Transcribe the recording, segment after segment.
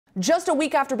Just a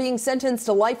week after being sentenced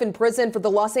to life in prison for the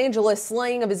Los Angeles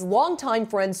slaying of his longtime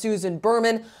friend Susan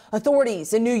Berman,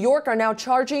 authorities in New York are now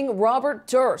charging Robert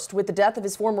Durst with the death of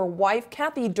his former wife,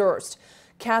 Kathie Durst.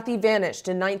 Kathie vanished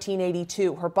in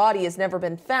 1982. Her body has never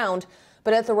been found,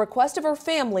 but at the request of her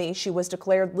family, she was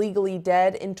declared legally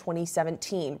dead in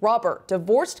 2017. Robert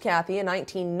divorced Kathie in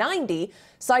 1990,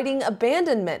 citing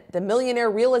abandonment. The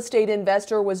millionaire real estate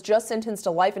investor was just sentenced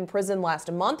to life in prison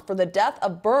last month for the death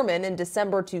of Berman in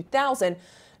December 2000.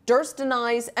 Durst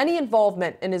denies any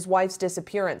involvement in his wife's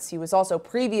disappearance. He was also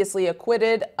previously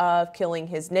acquitted of killing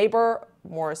his neighbor,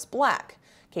 Morris Black.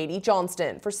 Katie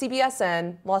Johnston for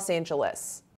CBSN, Los Angeles.